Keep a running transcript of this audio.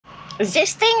Is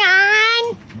this thing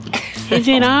on? Is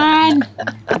it on?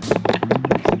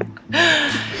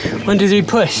 1, 2, 3,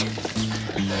 push.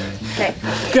 Okay.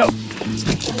 Go.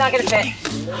 It's not gonna fit.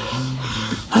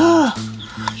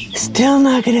 Still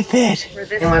not gonna fit.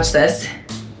 And watch this.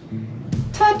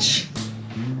 Touch.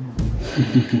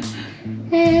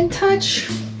 And touch.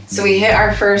 So we hit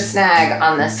our first snag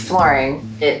on this flooring.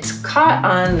 It's caught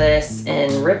on this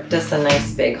and ripped us a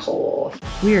nice big hole.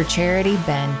 We are Charity,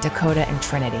 Ben, Dakota, and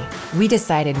Trinity. We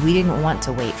decided we didn't want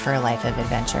to wait for a life of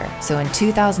adventure. So in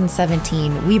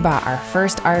 2017, we bought our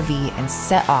first RV and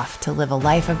set off to live a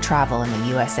life of travel in the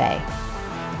USA.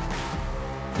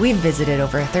 We've visited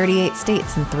over 38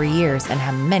 states in 3 years and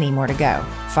have many more to go.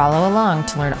 Follow along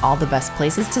to learn all the best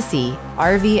places to see,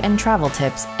 RV and travel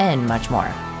tips, and much more.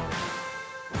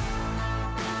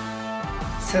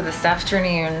 So this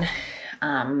afternoon,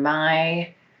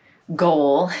 my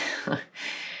goal, I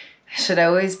should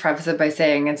always preface it by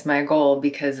saying it's my goal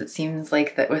because it seems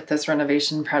like that with this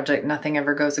renovation project, nothing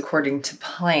ever goes according to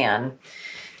plan.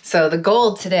 So the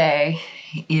goal today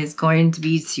is going to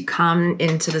be to come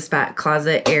into this back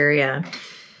closet area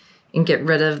and get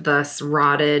rid of this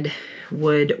rotted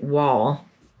wood wall.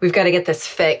 We've got to get this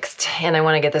fixed, and I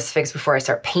want to get this fixed before I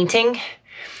start painting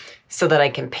so that I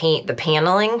can paint the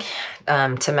paneling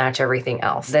to match everything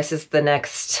else. This is the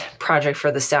next project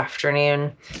for this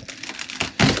afternoon.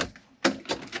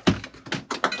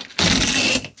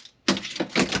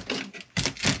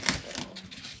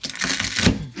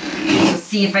 Let's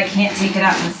see if I can't take it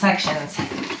out in sections.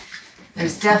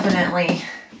 There's definitely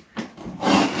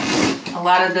a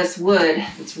lot of this wood.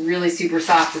 It's really super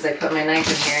soft. As I put my knife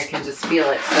in here, I can just feel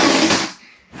it.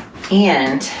 So,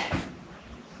 and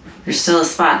there's still a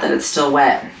spot that it's still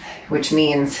wet, which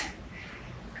means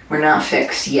we're not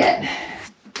fixed yet.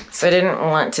 So I didn't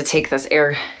want to take this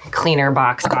air cleaner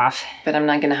box off, but I'm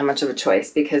not gonna have much of a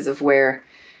choice because of where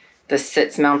this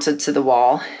sits mounted to the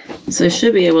wall. So I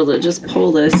should be able to just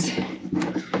pull this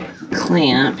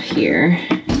clamp here.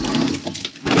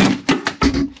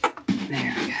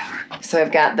 There we go. So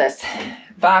I've got this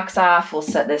box off. We'll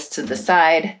set this to the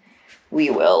side. We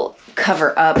will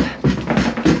cover up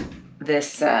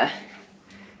this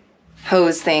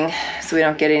hose thing so we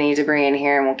don't get any debris in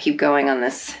here, and we'll keep going on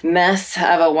this mess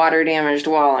of a water damaged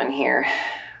wall in here.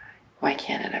 Why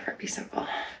can't it ever be simple?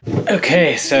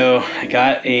 Okay, so I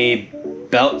got a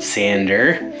belt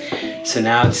sander. So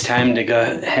now it's time to go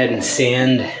ahead and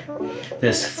sand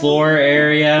this floor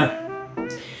area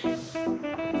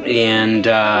and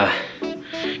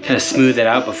kind of smooth it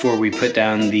out before we put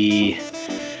down the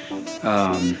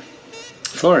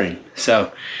flooring.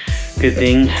 So good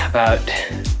thing about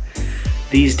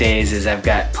these days is I've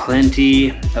got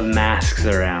plenty of masks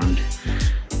around.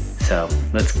 So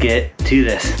let's get to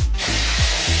this.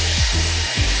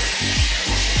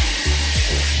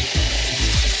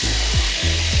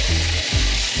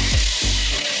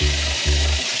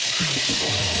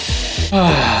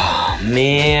 Oh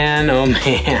man, oh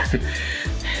man.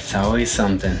 It's always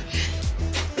something.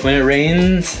 When it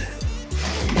rains,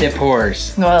 it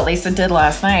pours. Well, at least it did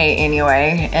last night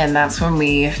anyway, and that's when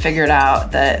we figured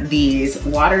out that these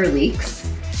water leaks,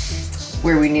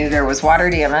 where we knew there was water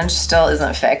damage, still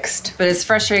isn't fixed. But it's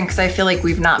frustrating because I feel like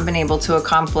we've not been able to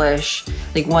accomplish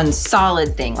like one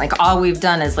solid thing. Like all we've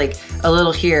done is like a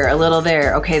little here, a little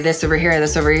there. Okay, this over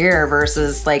here,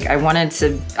 versus like I wanted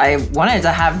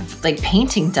to have like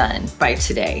painting done by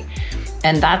today.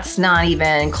 And that's not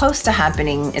even close to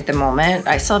happening at the moment.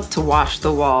 I still have to wash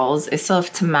the walls. I still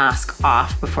have to mask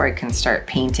off before I can start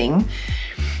painting.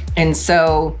 And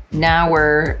so now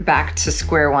we're back to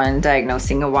square one,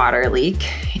 diagnosing a water leak.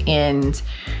 And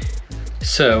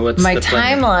so what's my the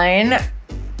plan? timeline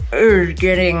is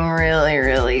getting really,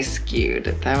 really skewed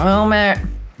at the moment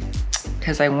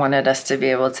because I wanted us to be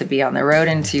able to be on the road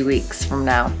in 2 weeks from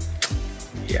now.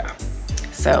 Yeah.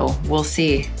 So we'll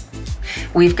see.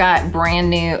 We've got a brand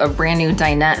new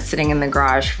dinette sitting in the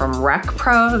garage from Rec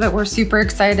Pro that we're super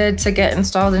excited to get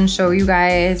installed and show you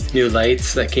guys. New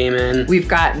lights that came in. We've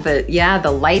got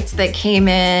the lights that came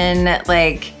in.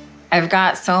 Like, I've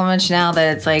got so much now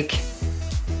that it's like,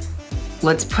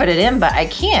 let's put it in, but I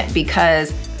can't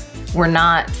because we're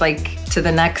not like to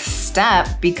the next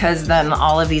step because then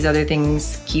all of these other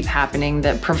things keep happening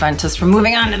that prevent us from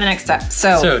moving on to the next step.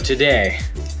 So today,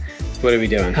 what are we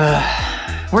doing?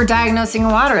 We're diagnosing a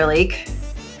water leak.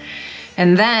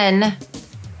 And then,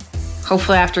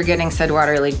 hopefully after getting said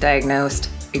water leak diagnosed,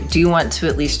 I do want to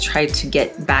at least try to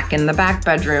get back in the back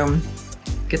bedroom,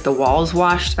 get the walls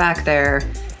washed back there,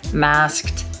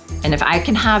 masked. And if I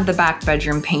can have the back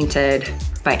bedroom painted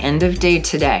by end of day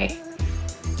today,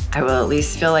 I will at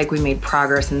least feel like we made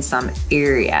progress in some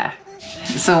area.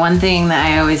 So one thing that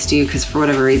I always do, because for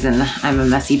whatever reason I'm a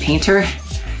messy painter,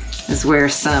 is wear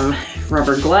some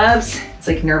rubber gloves. It's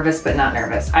like nervous but not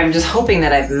nervous. I'm just hoping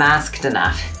that I've masked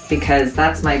enough, because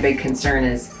that's my big concern,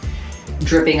 is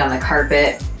dripping on the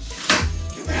carpet.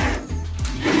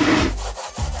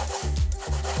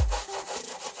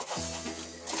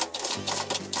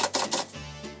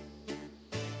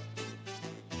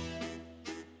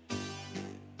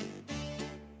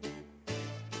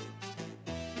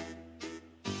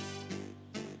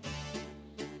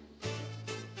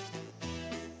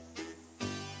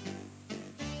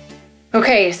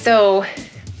 Okay, so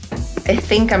I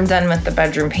think I'm done with the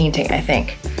bedroom painting, I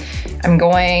think. I'm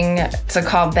going to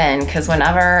call Ben, because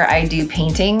whenever I do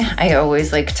painting, I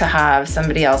always like to have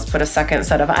somebody else put a second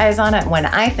set of eyes on it when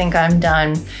I think I'm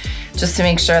done, just to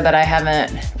make sure that I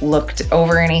haven't looked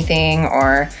over anything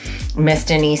or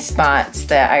missed any spots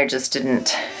that I just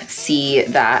didn't see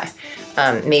that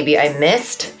maybe I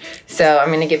missed. So I'm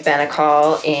gonna give Ben a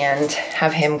call and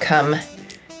have him come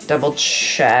double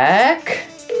check.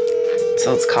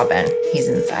 So let's call Ben. He's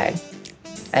inside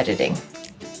editing.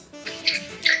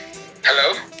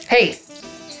 Hello? Hey,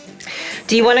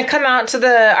 do you want to come out to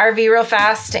the RV real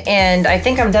fast? And I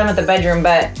think I'm done with the bedroom,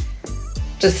 but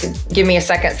just give me a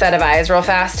second set of eyes real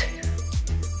fast.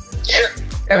 Sure.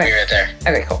 I'll be right there.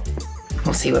 Okay, cool.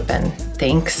 We'll see what Ben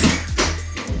thinks.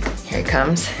 Here he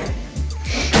comes.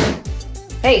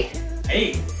 Hey.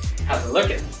 Hey, how's it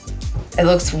looking? It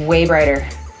looks way brighter.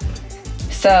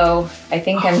 So I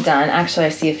think I'm done. Actually, I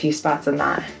see a few spots in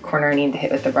that corner I need to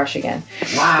hit with the brush again.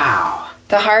 Wow.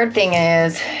 The hard thing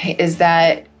is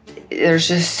that there's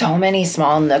just so many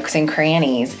small nooks and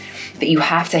crannies that you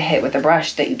have to hit with a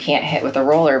brush that you can't hit with a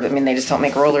roller. But I mean, they just don't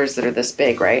make rollers that are this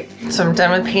big, right? So I'm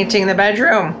done with painting the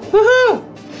bedroom.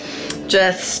 Woohoo!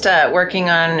 Just working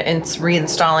on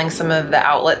reinstalling some of the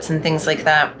outlets and things like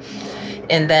that.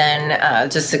 And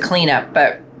then just a cleanup,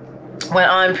 but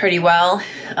went on pretty well.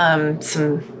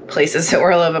 Some places that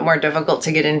were a little bit more difficult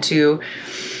to get into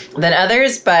than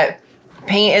others, but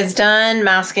paint is done,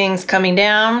 masking's coming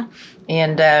down,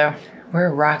 and we're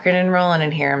rocking and rolling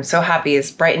in here. I'm so happy.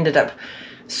 It's brightened it up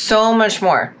so much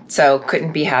more. So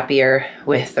couldn't be happier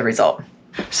with the result.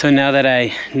 So now that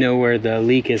I know where the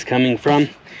leak is coming from,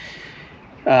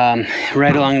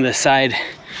 right along the side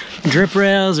drip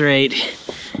rails right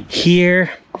here,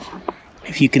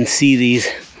 if you can see these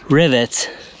rivets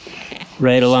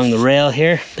right along the rail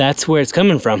here, that's where it's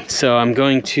coming from. So I'm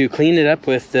going to clean it up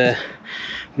with the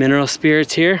mineral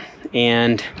spirits here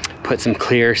and put some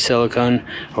clear silicone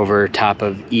over top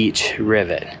of each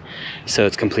rivet so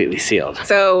it's completely sealed.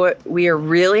 So we are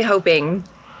really hoping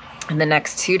in the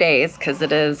next 2 days, because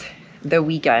it is the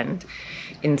weekend,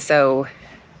 and so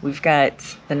we've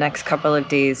got the next couple of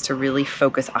days to really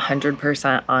focus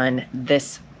 100% on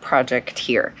this project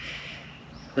here.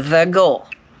 The goal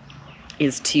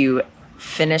is to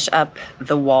finish up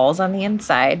the walls on the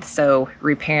inside. So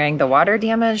repairing the water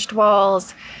damaged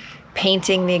walls,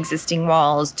 painting the existing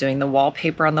walls, doing the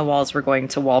wallpaper on the walls. We're going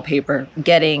to wallpaper,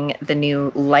 getting the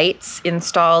new lights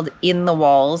installed in the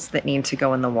walls that need to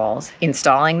go in the walls,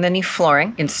 installing the new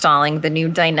flooring, installing the new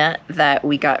dinette that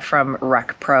we got from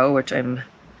Rec Pro, which I'm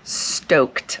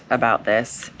stoked about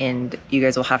this, and you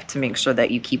guys will have to make sure that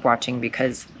you keep watching,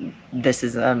 because this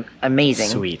is amazing,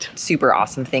 sweet, super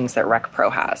awesome things that Rec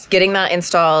Pro has. Getting that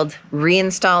installed,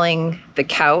 reinstalling the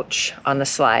couch on the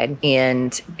slide,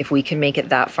 and if we can make it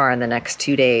that far in the next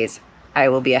 2 days, I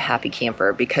will be a happy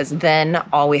camper, because then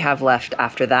all we have left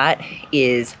after that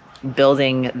is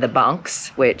building the bunks,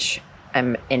 which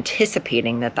I'm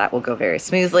anticipating that will go very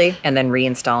smoothly, and then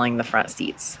reinstalling the front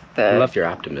seats. I love your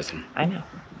optimism. I know.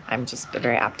 I'm just a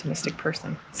very optimistic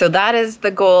person. So that is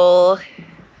the goal,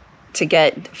 to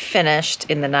get finished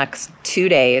in the next 2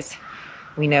 days.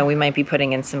 We know we might be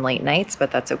putting in some late nights,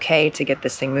 but that's okay to get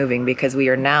this thing moving, because we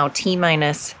are now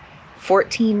T-minus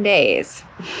 14 days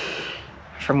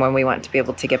from when we want to be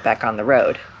able to get back on the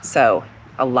road. So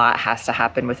a lot has to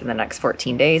happen within the next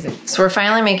 14 days. So we're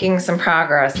finally making some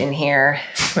progress in here,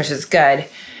 which is good.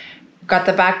 Got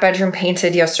the back bedroom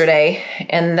painted yesterday,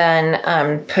 and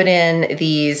then put in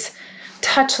these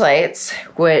touch lights,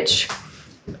 which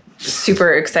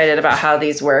super excited about how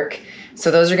these work. So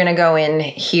those are gonna go in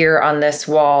here on this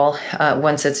wall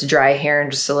once it's dry here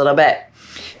in just a little bit.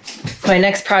 My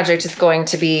next project is going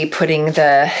to be putting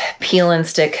the peel and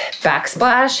stick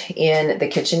backsplash in the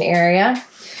kitchen area.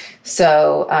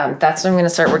 So that's what I'm going to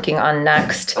start working on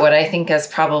next. What I think is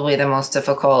probably the most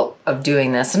difficult of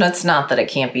doing this, and it's not that it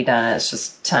can't be done, it's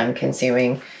just time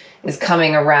consuming, is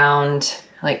coming around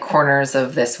like corners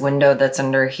of this window that's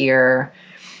under here.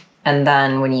 And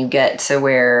then when you get to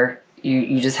where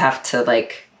you just have to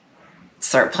like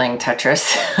start playing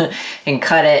Tetris and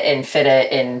cut it and fit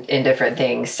it in different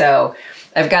things. So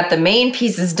I've got the main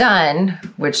pieces done,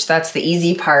 which that's the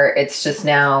easy part. It's just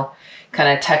now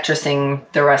kind of Tetrising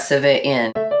the rest of it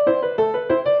in.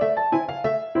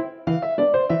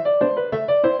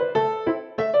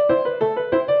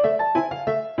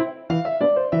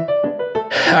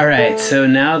 All right, so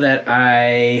now that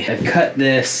I have cut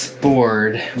this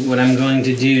board, what I'm going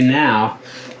to do now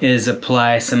is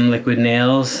apply some liquid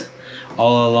nails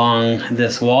all along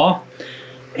this wall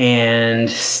and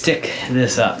stick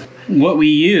this up. What we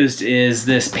used is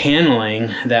this paneling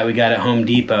that we got at Home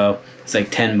Depot. It's like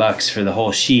 10 bucks for the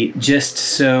whole sheet, just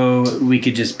so we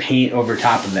could just paint over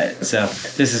top of it. So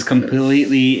this is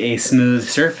completely a smooth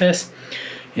surface.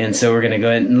 And so we're gonna go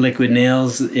ahead and liquid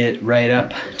nails it right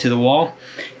up to the wall.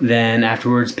 Then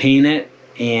afterwards paint it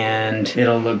and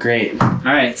it'll look great. All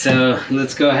right, so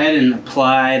let's go ahead and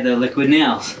apply the liquid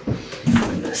nails.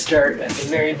 I'm gonna start at the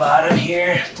very bottom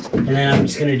here, and then I'm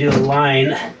just gonna do a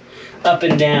line up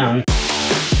and down.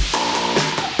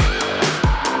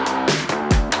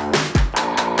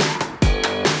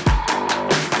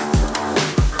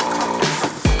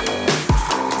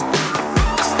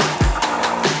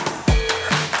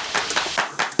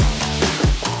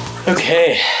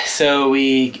 Okay, so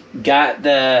we got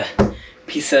the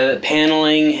piece of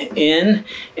paneling in,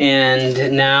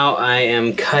 and now I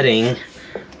am cutting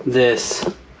this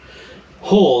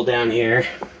hole down here.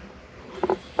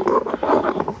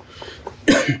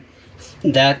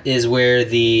 That is where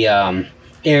the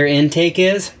air intake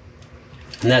is,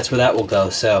 and that's where that will go.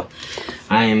 So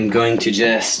I am going to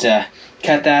just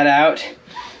cut that out.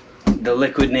 The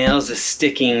liquid nails is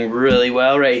sticking really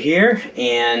well right here,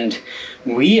 and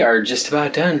we are just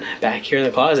about done back here in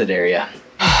the closet area.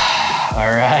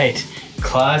 All right,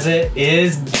 closet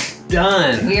is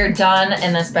done. We are done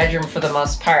in this bedroom for the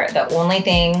most part. The only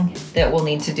thing that we'll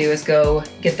need to do is go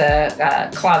get the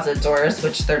closet doors,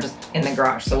 which they're just in the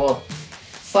garage. So we'll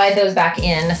slide those back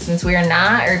in. Since we are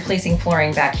not replacing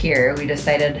flooring back here, we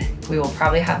decided we will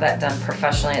probably have that done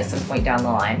professionally at some point down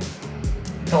the line.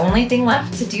 The only thing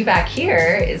left to do back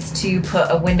here is to put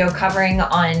a window covering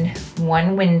on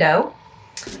one window.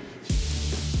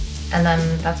 And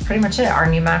then that's pretty much it. Our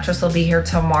new mattress will be here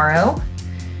tomorrow.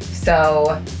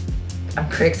 So I'm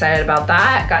pretty excited about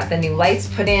that. Got the new lights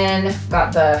put in,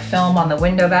 got the film on the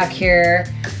window back here.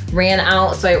 Ran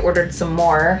out, so I ordered some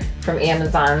more from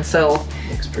Amazon. So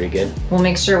looks pretty good. We'll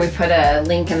make sure we put a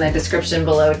link in the description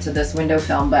below to this window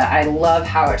film, but I love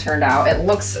how it turned out. It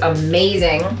looks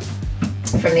amazing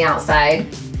from the outside.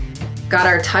 Got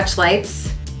our touch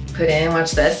lights put in,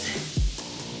 watch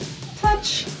this.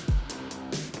 Touch.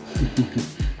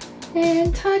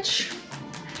 And touch.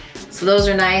 So those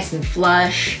are nice and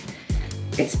flush.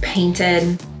 It's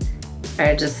painted.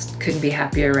 I just couldn't be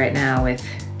happier right now with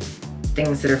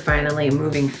things that are finally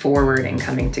moving forward and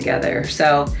coming together.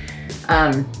 So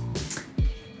I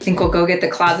think we'll go get the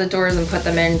closet doors and put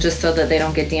them in just so that they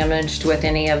don't get damaged with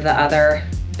any of the other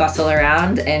bustle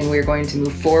around, and we're going to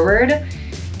move forward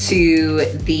to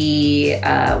the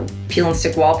peel and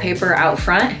stick wallpaper out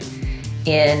front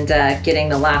and getting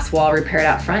the last wall repaired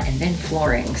out front, and then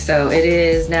flooring. So it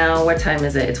is now, what time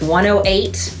is it? It's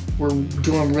 1:08. We're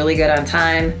doing really good on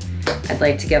time. I'd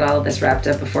like to get all of this wrapped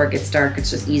up before it gets dark.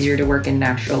 It's just easier to work in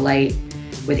natural light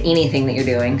with anything that you're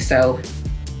doing. So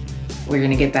we're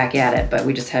gonna get back at it, but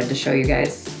we just had to show you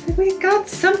guys that we got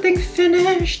something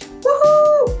finished.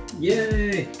 Woohoo!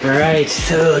 Yay! All right,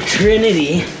 so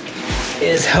Trinity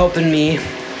is helping me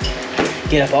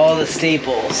get up all the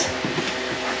staples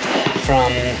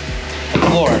from the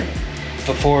floor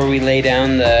before we lay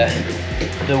down the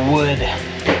wood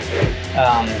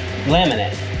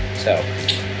laminate. So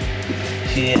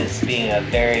she is being a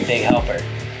very big helper.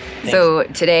 Thanks. So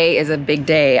today is a big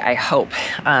day, I hope.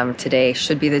 Today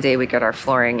should be the day we get our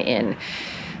flooring in.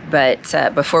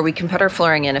 But before we can put our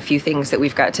flooring in, a few things that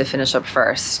we've got to finish up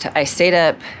first. I stayed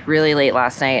up really late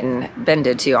last night, and Ben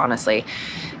did too, honestly,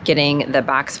 getting the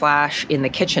backsplash in the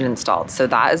kitchen installed. So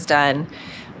that is done.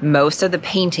 Most of the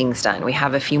painting's done. We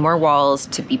have a few more walls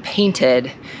to be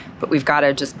painted, but we've got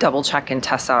to just double check and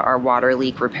test out our water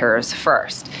leak repairs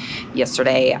first.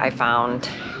 Yesterday, I found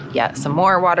yet some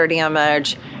more water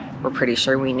damage. We're pretty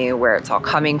sure we knew where it's all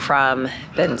coming from.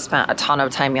 Ben spent a ton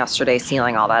of time yesterday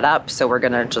sealing all that up, so we're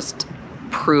gonna just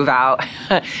prove out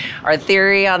our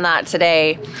theory on that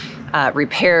today,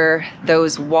 repair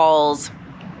those walls,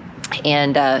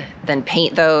 and then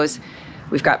paint those.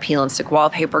 We've got peel and stick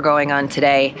wallpaper going on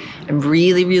today. I'm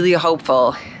really, really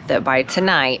hopeful that by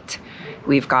tonight,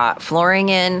 we've got flooring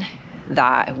in,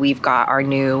 that we've got our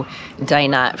new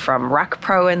dinette from Rec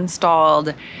Pro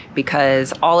installed,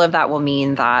 because all of that will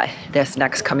mean that this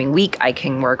next coming week I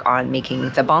can work on making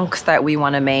the bunks that we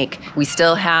want to make. We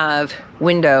still have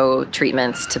window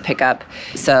treatments to pick up,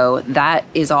 so that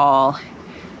is all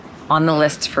on the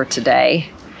list for today.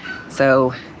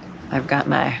 So I've got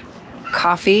my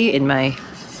coffee in my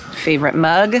favorite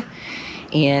mug,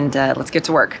 and let's get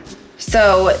to work.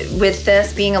 So with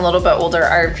this being a little bit older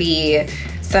RV,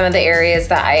 some of the areas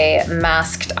that I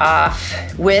masked off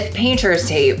with painter's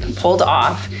tape pulled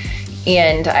off,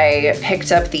 and I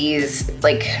picked up these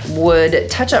like wood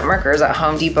touch-up markers at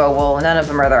Home Depot. Well, none of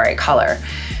them are the right color.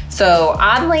 So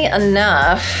oddly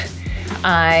enough,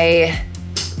 I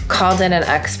called in an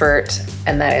expert,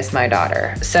 and that is my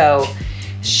daughter. So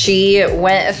she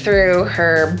went through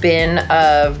her bin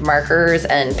of markers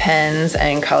and pens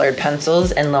and colored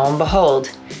pencils, and lo and behold,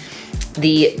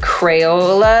 the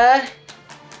Crayola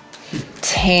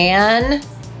tan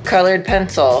colored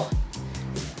pencil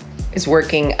is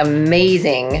working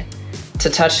amazing to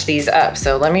touch these up.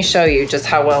 So let me show you just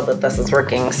how well that this is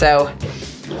working. So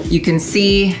you can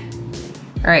see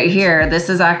right here, this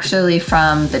is actually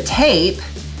from the tape.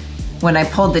 When I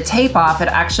pulled the tape off, it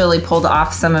actually pulled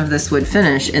off some of this wood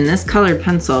finish, and this colored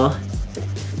pencil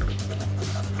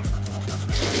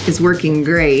is working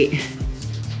great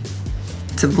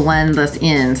to blend this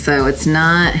in. So it's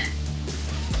not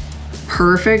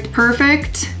perfect,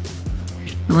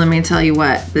 but let me tell you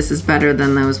what, this is better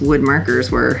than those wood markers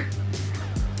were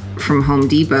from Home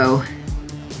Depot.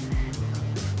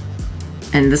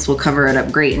 And this will cover it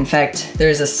up great. In fact,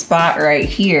 there's a spot right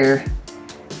here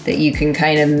that you can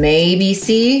kind of maybe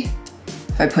see.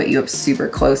 If I put you up super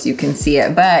close, you can see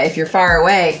it. But if you're far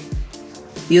away,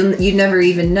 you'd never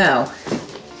even know.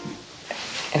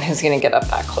 And who's gonna get up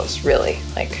that close, really?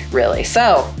 Like, really?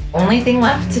 So, only thing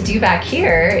left to do back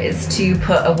here is to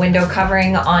put a window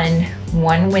covering on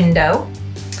one window.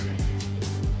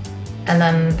 And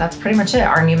then that's pretty much it.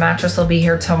 Our new mattress will be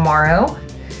here tomorrow.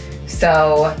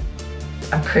 So,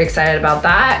 I'm pretty excited about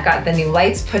that. Got the new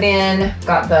lights put in,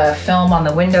 got the film on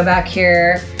the window back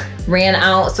here. Ran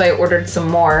out, so I ordered some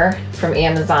more from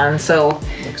Amazon. So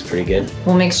looks pretty good.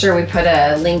 We'll make sure we put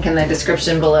a link in the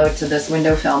description below to this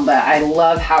window film, but I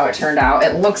love how it turned out.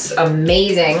 It looks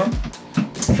amazing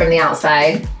from the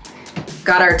outside.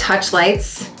 Got our touch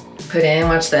lights put in,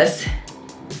 watch this.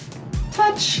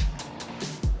 Touch.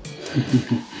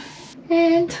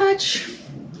 And touch.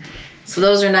 So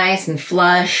those are nice and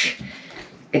flush.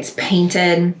 It's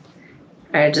painted.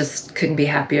 I just couldn't be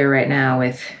happier right now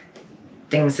with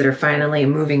things that are finally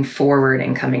moving forward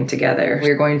and coming together.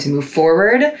 We're going to move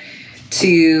forward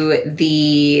to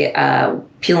the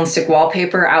peel and stick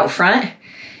wallpaper out front,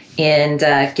 and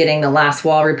getting the last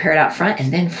wall repaired out front,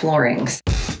 and then floorings.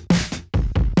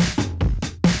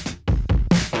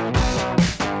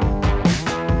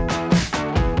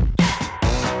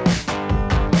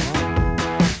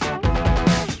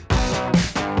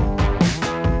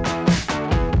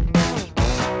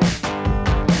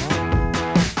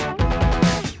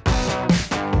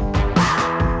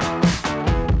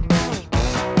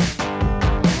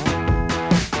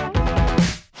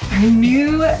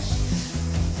 New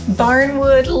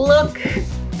barnwood look.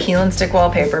 Peel and stick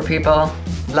wallpaper, people.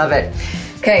 Love it.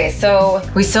 Okay, so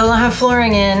we still don't have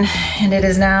flooring in, and it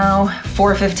is now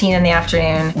 4:15 in the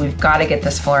afternoon. We've got to get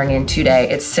this flooring in today.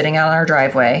 It's sitting out on our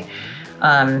driveway.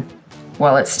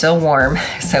 Well, it's still warm,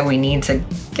 so we need to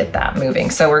get that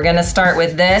moving. So we're gonna start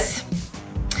with this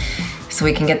so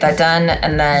we can get that done,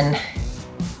 and then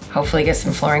hopefully get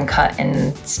some flooring cut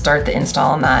and start the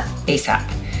install on that ASAP.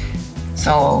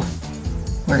 So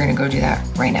we're gonna go do that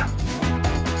right now.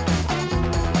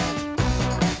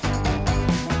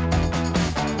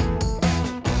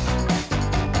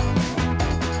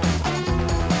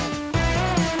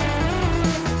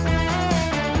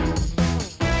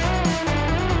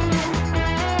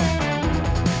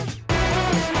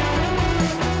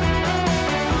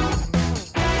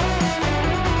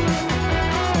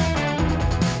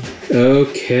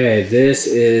 Okay, this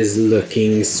is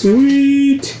looking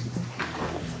sweet.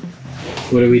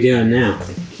 What are we doing now?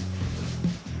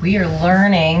 We are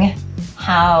learning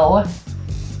how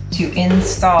to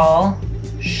install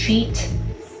sheet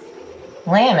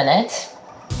laminate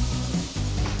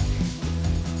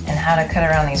and how to cut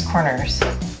around these corners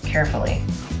carefully.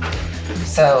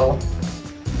 So,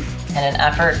 in an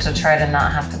effort to try to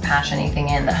not have to patch anything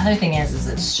in. The other thing is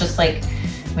it's just like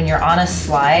when you're on a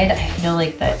slide, I feel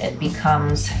like that it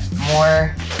becomes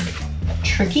more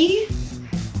tricky,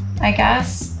 I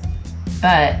guess.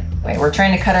 But wait, we're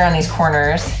trying to cut around these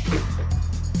corners.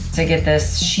 to get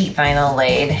this sheet vinyl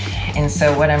laid. And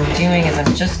so what I'm doing is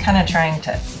I'm just kind of trying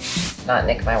to not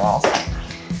nick my walls.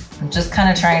 I'm just kind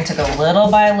of trying to go little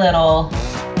by little.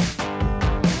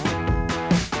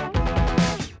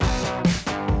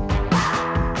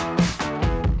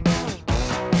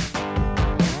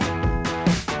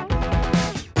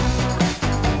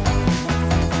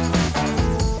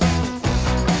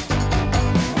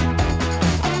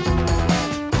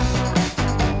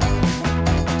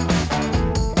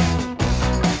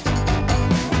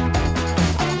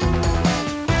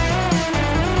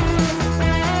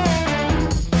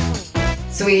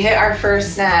 So we hit our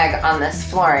first snag on this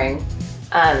flooring.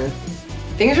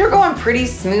 Things were going pretty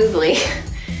smoothly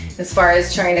as far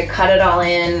as trying to cut it all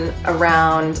in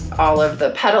around all of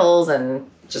the pedals and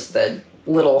just the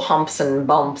little humps and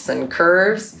bumps and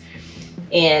curves.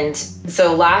 And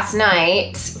so last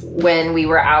night when we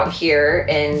were out here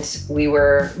and we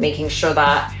were making sure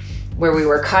that where we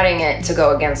were cutting it to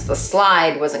go against the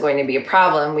slide wasn't going to be a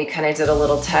problem, we kind of did a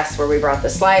little test where we brought the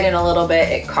slide in a little bit.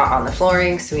 It caught on the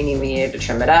flooring, so we knew we needed to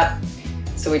trim it up.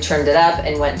 So we trimmed it up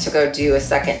and went to go do a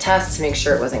second test to make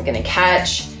sure it wasn't gonna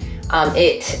catch.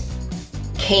 It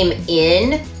came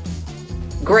in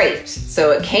great.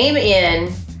 So it came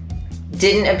in,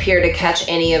 didn't appear to catch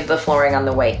any of the flooring on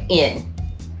the way in.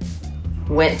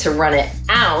 Went to run it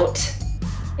out,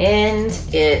 and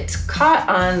it caught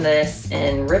on this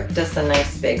and ripped us a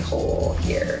nice big hole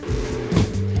here.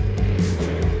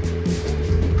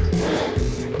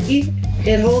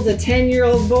 It holds a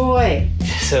 10-year-old boy.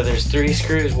 So there's 3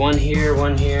 screws, one here,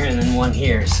 and then one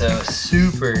here. So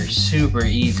super, super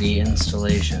easy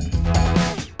installation.